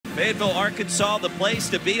Fayetteville, Arkansas, the place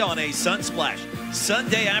to be on a Sunsplash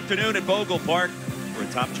Sunday afternoon at Bogle Park for a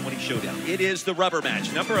top 20 showdown. It is the rubber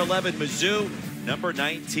match. Number 11, Mizzou. Number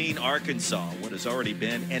 19, Arkansas. What has already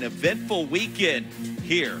been an eventful weekend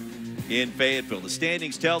here in Fayetteville. The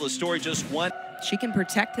standings tell the story. Just one. She can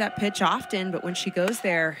protect that pitch often, but when she goes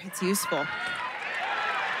there, it's useful.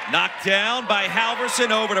 Knocked down by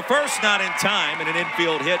Halverson over to first, not in time, and an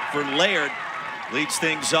infield hit for Laird. Leads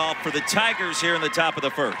things off for the Tigers here in the top of the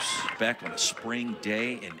first. Back on a spring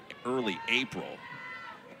day in early April.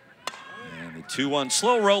 And the 2-1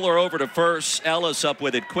 slow roller over to first. Ellis up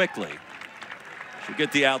with it quickly. She'll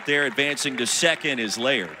get the out there. Advancing to second is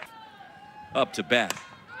Laird. Up to bat.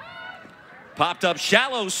 Popped up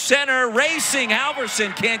shallow center. Racing.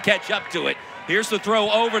 Halverson can't catch up to it. Here's the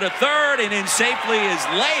throw over to third, and in safely is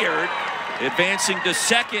Laird. Advancing to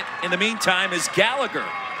second in the meantime is Gallagher.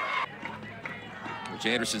 Which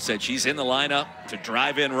Anderson said she's in the lineup to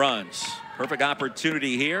drive in runs. Perfect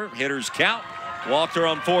opportunity here. Hitters count. Walked her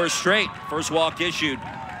on 4 straight. First walk issued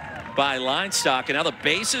by Linestock, and now the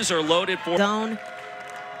bases are loaded for zone.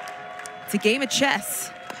 It's a game of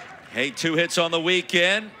chess. Hey, 2 hits on the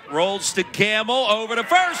weekend. Rolls to Campbell, over to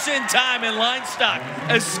first in time, and Linestock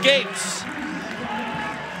escapes.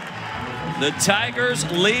 The Tigers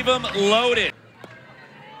leave them loaded.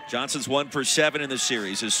 Johnson's 1 for 7 in the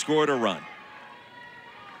series, has scored a run.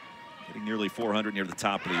 Hitting nearly 400 near the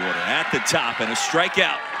top of the order. At the top, and a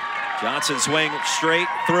strikeout. Johnson swing straight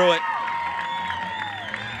through it.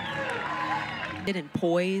 And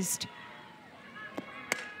poised.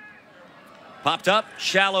 Popped up,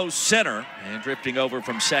 shallow center, and drifting over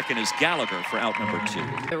from second is Gallagher for out number 2.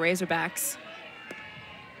 The Razorbacks.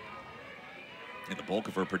 And the bulk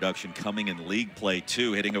of her production coming in league play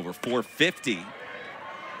too, hitting over 450.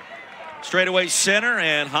 Straightaway center,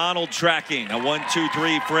 and Honnold tracking a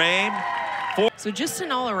 1-2-3 frame. So just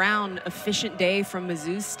an all-around efficient day from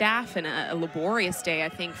Mizzou's staff, and a laborious day, I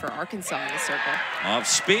think, for Arkansas in the circle. Off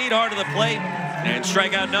speed, hard to the plate, and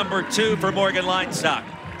strikeout number 2 for Morgan Linestock.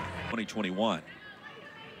 2021.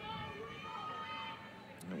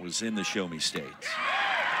 It was in the Show Me States.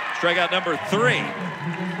 Strikeout number 3.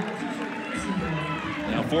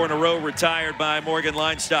 Now 4 in a row retired by Morgan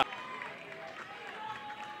Linestock.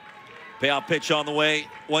 Payoff pitch on the way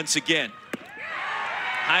once again.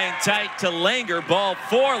 High and tight to Langer, ball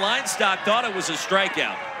 4. Linestock thought it was a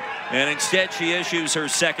strikeout, and instead she issues her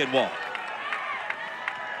second walk.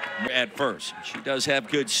 At first, she does have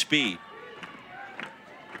good speed.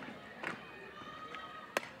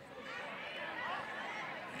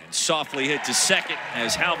 Softly hit to second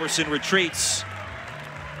as Halverson retreats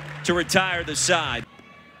to retire the side.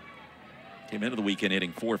 Came into the weekend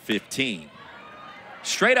hitting 415.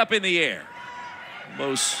 Straight up in the air.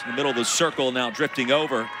 Almost in the middle of the circle, now drifting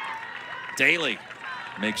over. Daly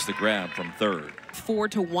makes the grab from third.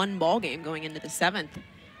 4-1 ball game going into the 7th.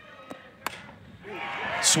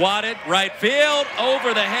 Swatted right field,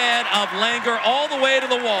 over the head of Langer, all the way to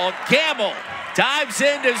the wall. Campbell dives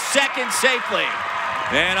into second safely.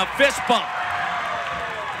 And a fist bump.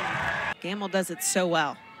 Gamble does it so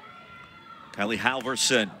well. Kylie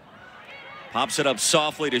Halverson pops it up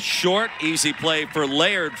softly to short. Easy play for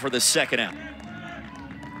Laird for the second out.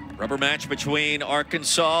 Rubber match between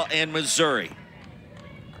Arkansas and Missouri.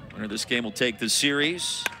 Winner of this game will take the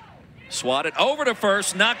series. Swatted over to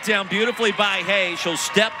first, knocked down beautifully by Hay. She'll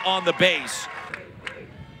step on the base.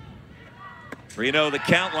 3-0 the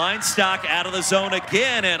count. Linestock out of the zone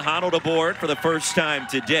again, and Honnold aboard for the first time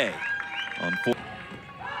today. On 4.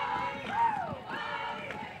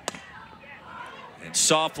 And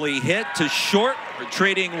softly hit to short.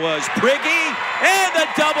 Retreating was Prigge, and the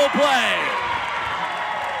double play.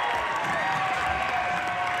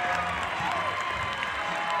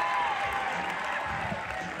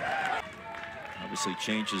 Obviously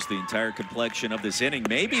changes the entire complexion of this inning,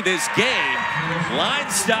 maybe this game.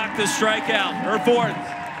 Linestock the strikeout, her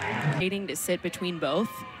 4th. Waiting to sit between both.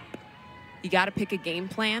 You got to pick a game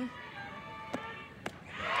plan.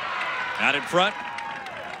 Out in front,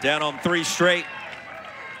 down on 3 straight.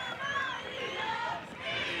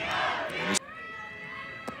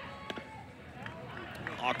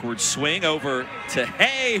 Awkward swing over to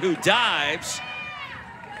Hay, who dives.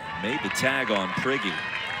 Made the tag on Prigge.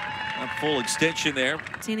 Not full extension there.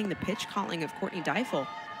 Standing the pitch calling of Courtney Deifel.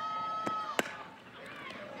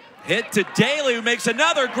 Hit to Daly, who makes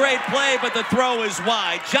another great play, but the throw is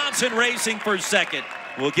wide. Johnson racing for second.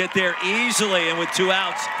 Will get there easily, and with 2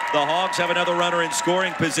 outs, the Hogs have another runner in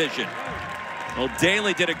scoring position. Well,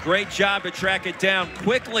 Daly did a great job to track it down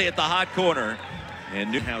quickly at the hot corner,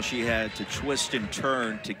 and knew how she had to twist and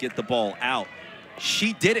turn to get the ball out.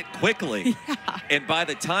 She did it quickly. Yeah. And by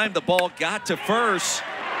the time the ball got to first,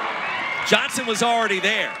 Johnson was already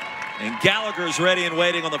there. And Gallagher's ready and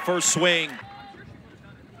waiting on the first swing.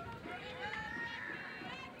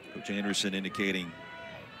 Coach Anderson indicating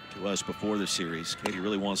to us before the series, Katie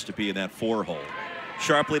really wants to be in that 4-hole.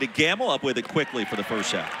 Sharply to Gamble, up with it quickly for the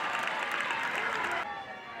first out.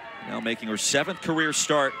 Now making her 7th career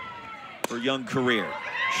start for young career.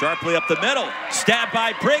 Sharply up the middle, stabbed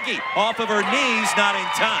by Prigge, off of her knees, not in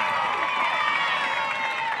time.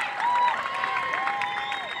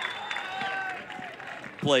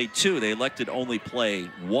 Play 2, they elected only play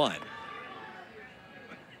 1.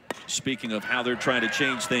 Speaking of how they're trying to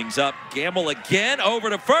change things up, Gamble again over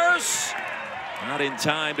to first. Not in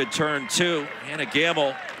time to turn 2. Hannah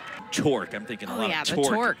Gamble, torque. I'm thinking a lot of torque.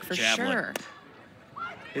 The torque for javelin. sure.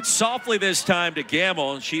 It's softly this time to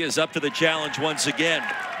Gamble, and she is up to the challenge once again.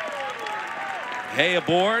 Hay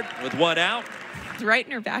aboard with 1 out. It's right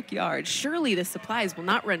in her backyard. Surely the supplies will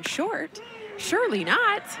not run short. Surely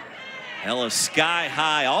not. Ella sky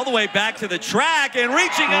high all the way back to the track and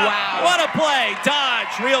reaching up. Wow. What a play.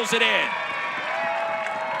 Dodge reels it in.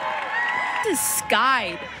 This is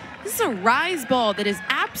skied. This is a rise ball that is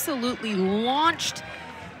absolutely launched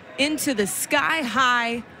into the sky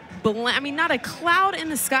high. I mean, not a cloud in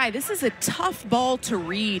the sky. This is a tough ball to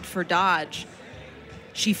read for Dodge.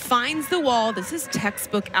 She finds the wall. This is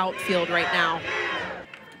textbook outfield right now.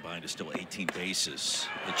 Combined is still 18 bases.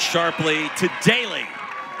 It's Sharply to Daly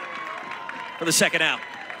for the second out.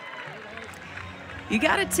 You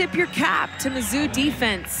got to tip your cap to Mizzou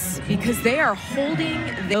defense because they are holding.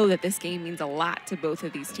 They know that this game means a lot to both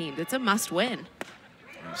of these teams. It's a must win.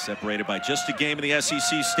 Separated by just a game in the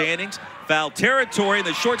SEC standings. Foul territory, and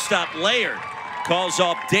the shortstop Laird calls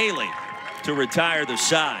off Daly to retire the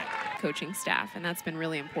side. Coaching staff, and that's been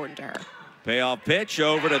really important to her. Payoff pitch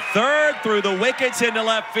over to third, through the wickets into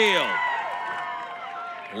left field.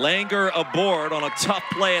 Langer aboard on a tough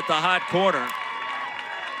play at the hot corner.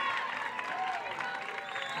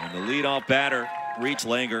 And the leadoff batter reached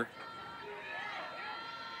Langer.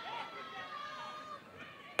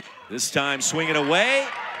 This time swinging away,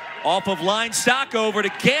 off of line stock over to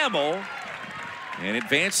Gamble. And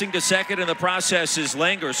advancing to second in the process is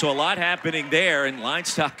Langer, so a lot happening there, and line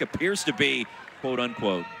stock appears to be, quote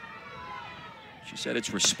unquote, she said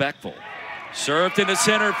it's respectful. Served into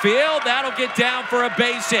center field, that'll get down for a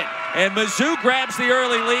base hit. And Mizzou grabs the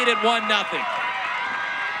early lead at 1-0.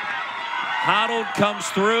 Honnold comes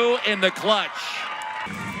through in the clutch.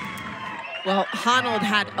 Well, Honnold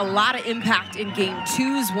had a lot of impact in Game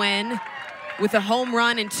 2's win with a home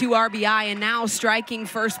run and 2 RBI, and now striking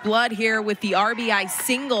first blood here with the RBI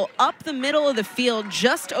single up the middle of the field,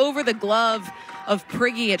 just over the glove of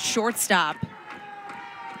Prigge at shortstop.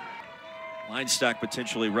 Line stock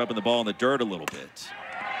potentially rubbing the ball in the dirt a little bit.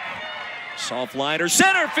 Soft liner,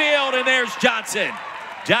 center field, and there's Johnson.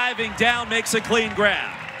 Diving down, makes a clean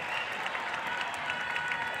grab.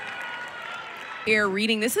 Air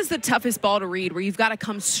reading, this is the toughest ball to read, where you've got to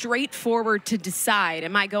come straight forward to decide.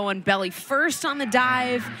 Am I going belly first on the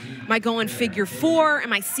dive? Am I going figure 4?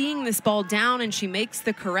 Am I seeing this ball down? And she makes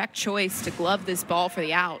the correct choice to glove this ball for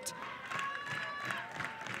the out.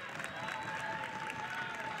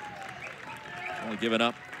 Only given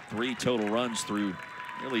up 3 total runs through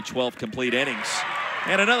nearly 12 complete innings.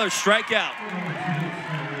 And another strikeout.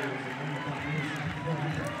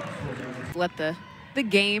 Let the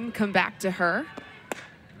game come back to her.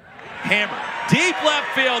 Hammer, deep left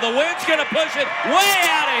field. The wind's gonna push it way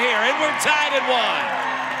out of here, and we're tied at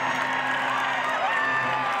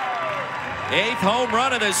 1. 8th home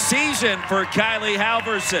run of the season for Kylie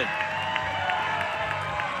Halverson.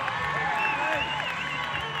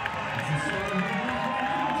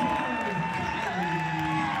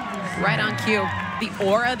 Right on cue. The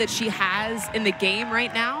aura that she has in the game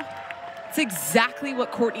right now, it's exactly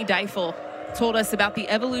what Courtney Deifel told us about the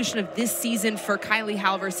evolution of this season for Kylie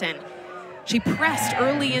Halverson. She pressed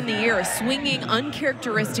early in the year, swinging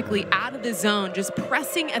uncharacteristically out of the zone, just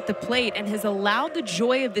pressing at the plate, and has allowed the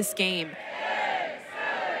joy of this game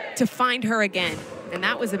to find her again. And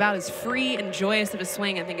that was about as free and joyous of a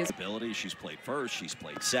swing, I think. Ability. She's played first, she's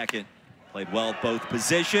played second, played well at both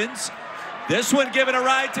positions. This one given a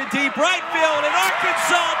ride to deep right field, and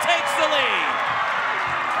Arkansas takes the lead.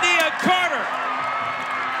 Nia Carter.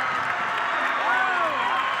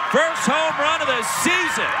 First home run of the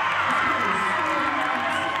season.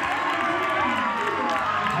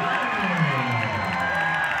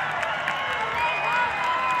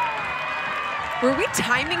 Were we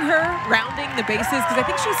timing her rounding the bases? Because I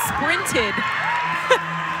think she sprinted.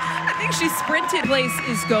 I think she sprinted. Place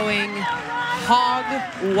is going hog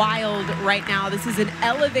wild right now. This is an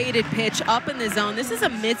elevated pitch up in the zone. This is a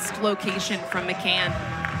missed location from McCann.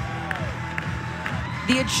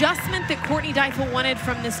 The adjustment that Courtney Deifel wanted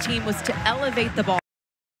from this team was to elevate the ball.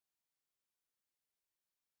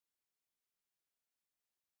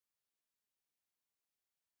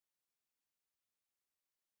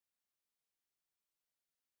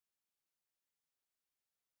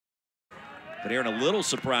 But Aaron, a little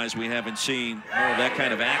surprised we haven't seen more of that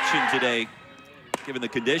kind of action today, given the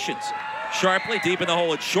conditions. Sharply deep in the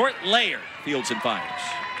hole, it's short. Layer fields and fires.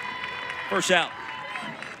 First out.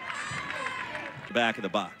 The back of the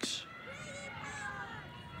box.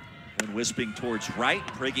 And wisping towards right.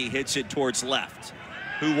 Prigge hits it towards left.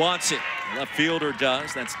 Who wants it? Left fielder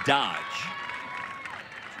does. That's Dodge.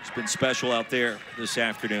 It's been special out there this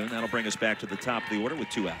afternoon. That'll bring us back to the top of the order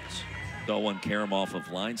with 2 outs. Dahlwan Karam off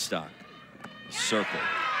of line stock. Circle.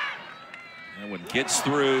 That one gets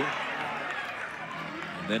through.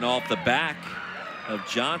 And then off the back of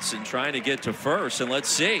Johnson trying to get to first. And let's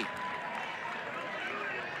see.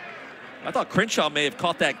 I thought Crenshaw may have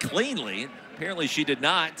caught that cleanly. Apparently she did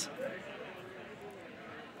not.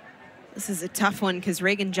 This is a tough one because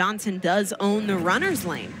Reagan Johnson does own the runner's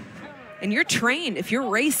lane. And you're trained. If you're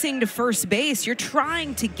racing to first base, you're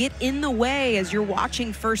trying to get in the way as you're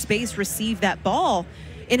watching first base receive that ball,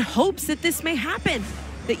 in hopes that this may happen,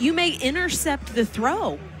 that you may intercept the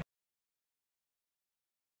throw.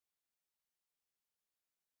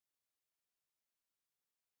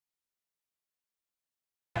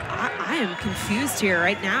 I am confused here.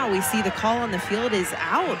 Right now, we see the call on the field is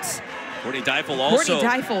out. Courtney Deifel also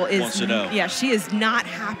wants to know. Yeah, she is not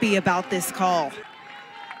happy about this call.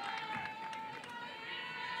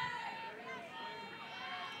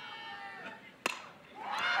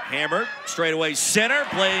 Hammered, straightaway center,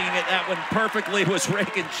 playing it that one perfectly was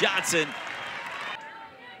Reagan Johnson.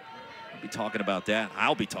 I'll be talking about that.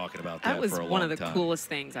 I'll be talking about that for a long time. That was one of the coolest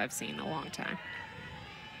things I've seen in a long time.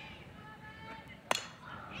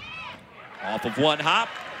 Off of one hop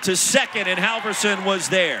to second, and Halverson was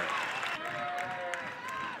there.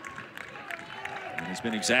 And it's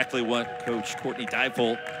been exactly what Coach Courtney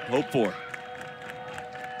Deifel hoped for.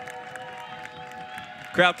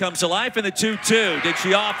 Crowd comes to life in the 2-2. Did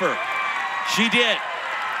she offer? She did.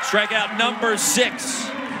 Strikeout number 6.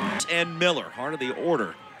 And Miller, heart of the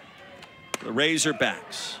order. The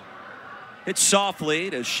Razorbacks. Hit softly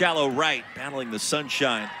to shallow right, battling the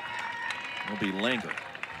sunshine. Will be Langer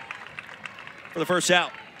for the first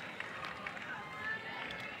out.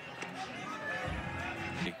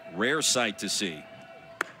 A rare sight to see.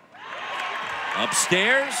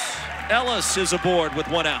 Upstairs, Ellis is aboard with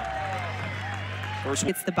 1 out. First,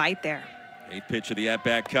 it's the bite there. 8th pitch of the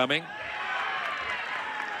at-bat coming.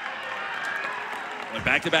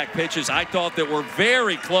 Back-to-back pitches I thought that were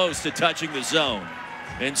very close to touching the zone.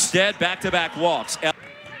 Instead, back-to-back walks.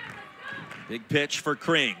 Big pitch for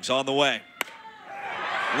Krings on the way.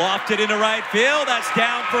 Lofted into right field. That's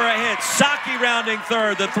down for a hit. Saki rounding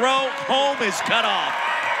third. The throw home is cut off.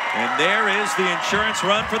 And there is the insurance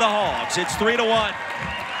run for the Hogs. It's 3-1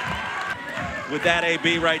 with that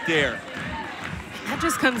AB right there. That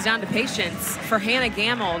just comes down to patience for Hannah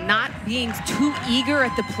Gamble, not being too eager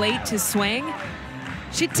at the plate to swing.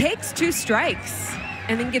 She takes 2 strikes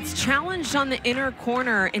and then gets challenged on the inner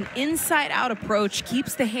corner. An inside-out approach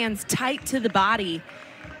keeps the hands tight to the body,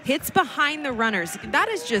 hits behind the runners. That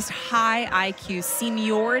is just high IQ,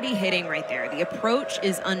 seniority hitting right there. The approach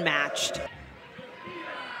is unmatched.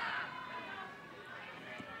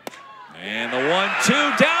 And the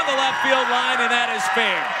 1-2 down the left field line, and that is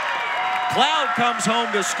fair. Cloud comes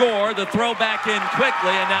home to score. The throw back in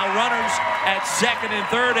quickly, and now runners at second and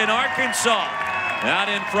third in Arkansas. Out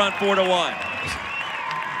in front, 4-1.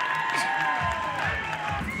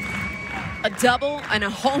 A double and a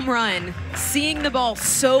home run. Seeing the ball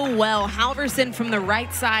so well. Halverson from the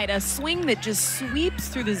right side. A swing that just sweeps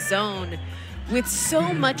through the zone with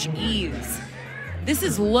so much ease. This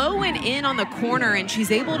is low and in on the corner, and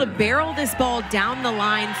she's able to barrel this ball down the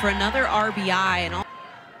line for another RBI. And all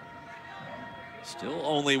still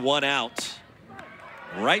only 1 out.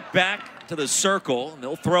 Right back to the circle. And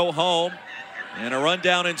they'll throw home. And a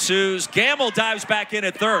rundown ensues. Gamble dives back in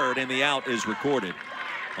at third, and the out is recorded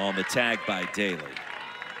on the tag by Daly.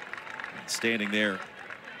 Standing there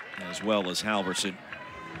as well as Halverson.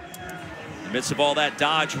 In the midst of all that,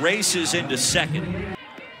 Dodge races into second.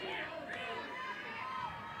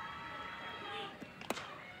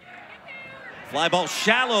 Fly ball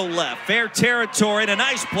shallow left, fair territory, and a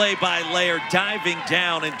nice play by Laird, diving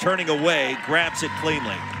down and turning away, grabs it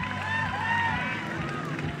cleanly.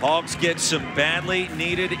 Hogs get some badly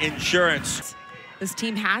needed insurance. This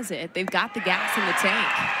team has it. They've got the gas in the tank.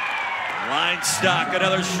 Line stock,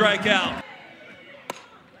 another strikeout.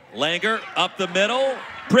 Langer up the middle.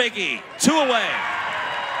 Briggy, 2 away.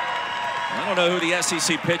 I don't know who the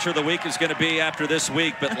SEC pitcher of the week is going to be after this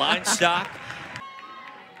week, but line stock.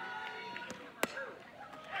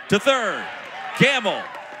 To third, Gamble.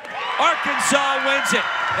 Arkansas wins it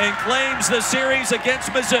and claims the series against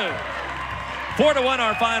Mizzou. 4-1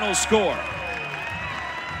 our final score.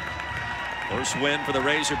 First win for the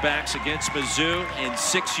Razorbacks against Mizzou in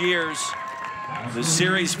 6 years. The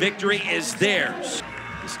series victory is theirs.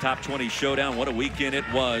 This top 20 showdown, what a weekend it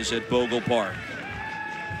was at Bogle Park.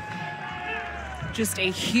 Just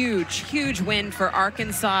a huge, huge win for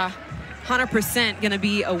Arkansas. 100% going to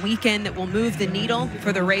be a weekend that will move the needle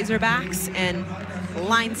for the Razorbacks. And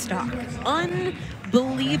line stock,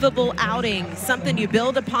 unbelievable outing, something you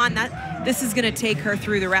build upon. That this is going to take her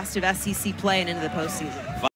through the rest of SEC play and into the postseason.